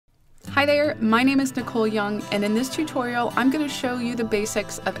Hi there, my name is Nicole Young, and in this tutorial I'm going to show you the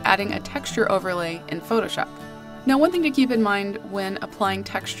basics of adding a texture overlay in Photoshop. Now, one thing to keep in mind when applying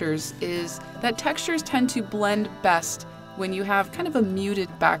textures is that textures tend to blend best when you have kind of a muted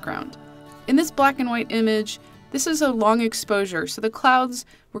background. In this black and white image, this is a long exposure, so the clouds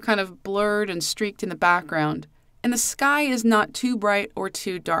were kind of blurred and streaked in the background, and the sky is not too bright or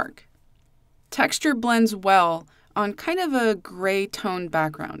too dark. Texture blends well on kind of a gray tone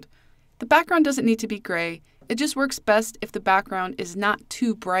background. The background doesn't need to be gray, it just works best if the background is not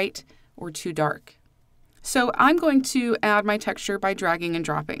too bright or too dark. So I'm going to add my texture by dragging and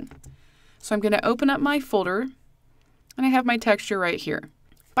dropping. So I'm going to open up my folder, and I have my texture right here.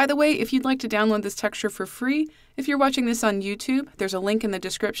 By the way, if you'd like to download this texture for free, if you're watching this on YouTube, there's a link in the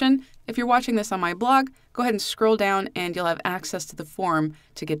description. If you're watching this on my blog, go ahead and scroll down and you'll have access to the form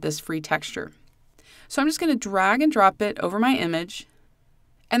to get this free texture. So I'm just going to drag and drop it over my image,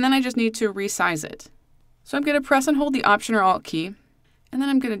 and then I just need to resize it. So I'm going to press and hold the Option or Alt key, and then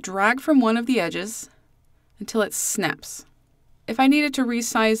I'm going to drag from one of the edges until it snaps. If I needed to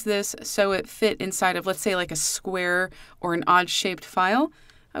resize this so it fit inside of, let's say, like a square or an odd-shaped file,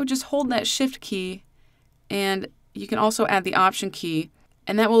 I would just hold that Shift key, and you can also add the Option key,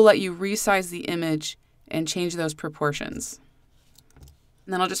 and that will let you resize the image and change those proportions.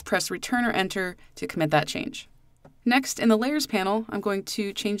 And then I'll just press Return or Enter to commit that change. Next, in the Layers panel, I'm going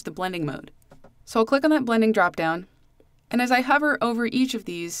to change the blending mode. So I'll click on that blending dropdown, and as I hover over each of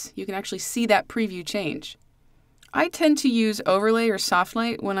these, you can actually see that preview change. I tend to use Overlay or Soft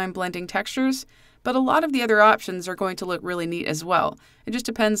Light when I'm blending textures, but a lot of the other options are going to look really neat as well. It just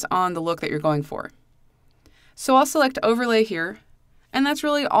depends on the look that you're going for. So I'll select Overlay here, and that's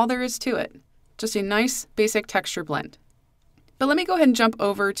really all there is to it. Just a nice basic texture blend. But let me go ahead and jump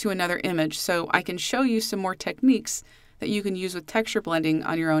over to another image so I can show you some more techniques that you can use with texture blending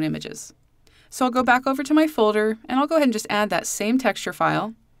on your own images. So I'll go back over to my folder, and I'll go ahead and just add that same texture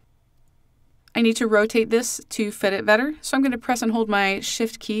file. I need to rotate this to fit it better, so I'm going to press and hold my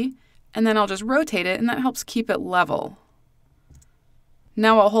Shift key, and then I'll just rotate it, and that helps keep it level.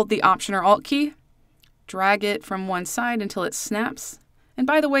 Now I'll hold the Option or Alt key, drag it from one side until it snaps. And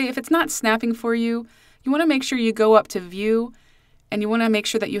by the way, if it's not snapping for you, you want to make sure you go up to View, and you want to make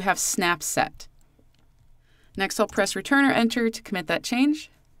sure that you have Snap set. Next, I'll press Return or Enter to commit that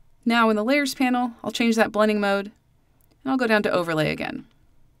change. Now in the Layers panel, I'll change that blending mode, and I'll go down to Overlay again.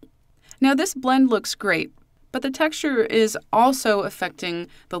 Now this blend looks great, but the texture is also affecting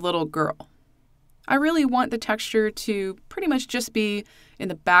the little girl. I really want the texture to pretty much just be in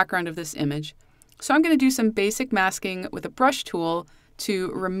the background of this image. So I'm going to do some basic masking with a brush tool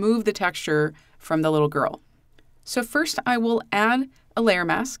to remove the texture from the little girl. So first I will add a layer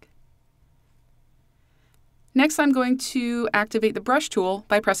mask. Next I'm going to activate the brush tool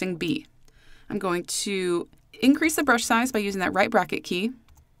by pressing B. I'm going to increase the brush size by using that right bracket key.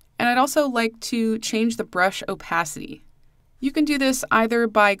 And I'd also like to change the brush opacity. You can do this either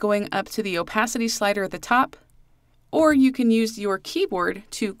by going up to the opacity slider at the top, or you can use your keyboard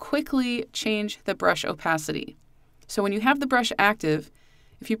to quickly change the brush opacity. So when you have the brush active,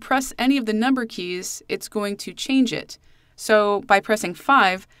 if you press any of the number keys, it's going to change it. So by pressing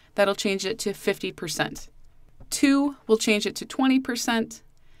 5, that'll change it to 50%. 2 will change it to 20%.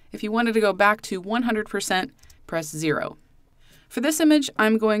 If you wanted to go back to 100%, press 0. For this image,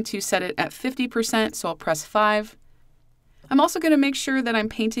 I'm going to set it at 50%, so I'll press 5. I'm also going to make sure that I'm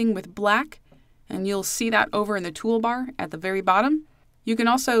painting with black, and you'll see that over in the toolbar at the very bottom. You can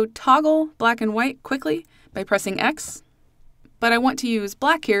also toggle black and white quickly by pressing X. But I want to use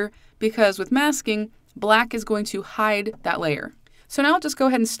black here because with masking, black is going to hide that layer. So now I'll just go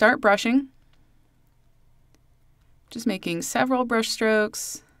ahead and start brushing. Just making several brush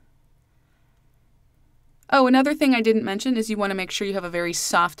strokes. Oh, another thing I didn't mention is you want to make sure you have a very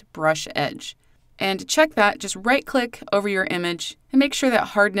soft brush edge. And to check that, just right-click over your image and make sure that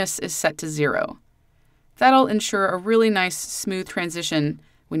hardness is set to 0. That'll ensure a really nice smooth transition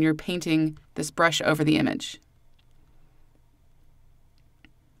when you're painting this brush over the image.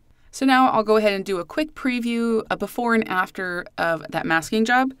 So now I'll go ahead and do a quick preview, a before and after of that masking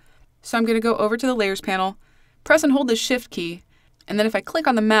job. So I'm going to go over to the Layers panel, press and hold the Shift key, and then if I click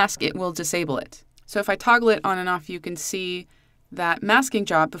on the mask, it will disable it. So if I toggle it on and off, you can see that masking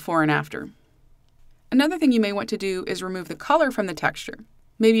job before and after. Another thing you may want to do is remove the color from the texture.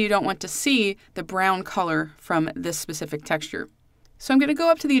 Maybe you don't want to see the brown color from this specific texture. So I'm going to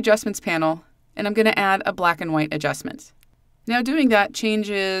go up to the Adjustments panel, and I'm going to add a black and white adjustment. Now doing that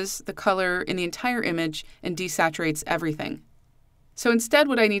changes the color in the entire image and desaturates everything. So instead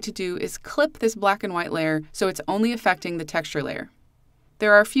what I need to do is clip this black and white layer so it's only affecting the texture layer.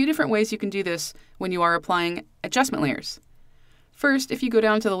 There are a few different ways you can do this when you are applying adjustment layers. First, if you go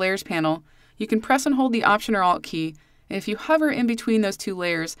down to the Layers panel, you can press and hold the Option or Alt key, and if you hover in between those two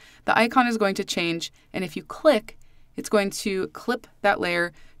layers, the icon is going to change, and if you click, it's going to clip that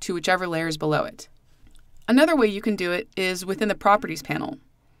layer to whichever layer is below it. Another way you can do it is within the Properties panel.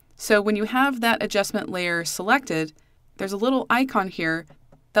 So when you have that adjustment layer selected, there's a little icon here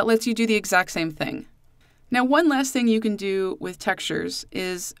that lets you do the exact same thing. Now, one last thing you can do with textures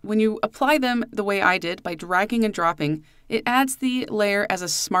is when you apply them the way I did by dragging and dropping, it adds the layer as a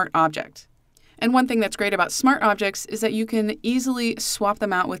smart object. And one thing that's great about smart objects is that you can easily swap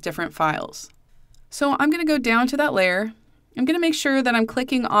them out with different files. So I'm going to go down to that layer. I'm going to make sure that I'm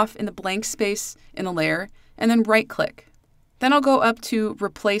clicking off in the blank space in the layer, and then right-click. Then I'll go up to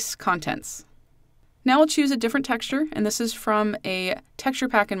Replace Contents. Now I'll choose a different texture, and this is from a texture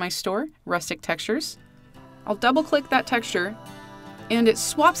pack in my store, Rustic Textures. I'll double-click that texture, and it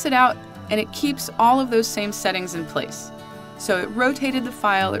swaps it out, and it keeps all of those same settings in place. So it rotated the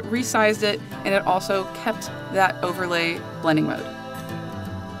file, it resized it, and it also kept that overlay blending mode.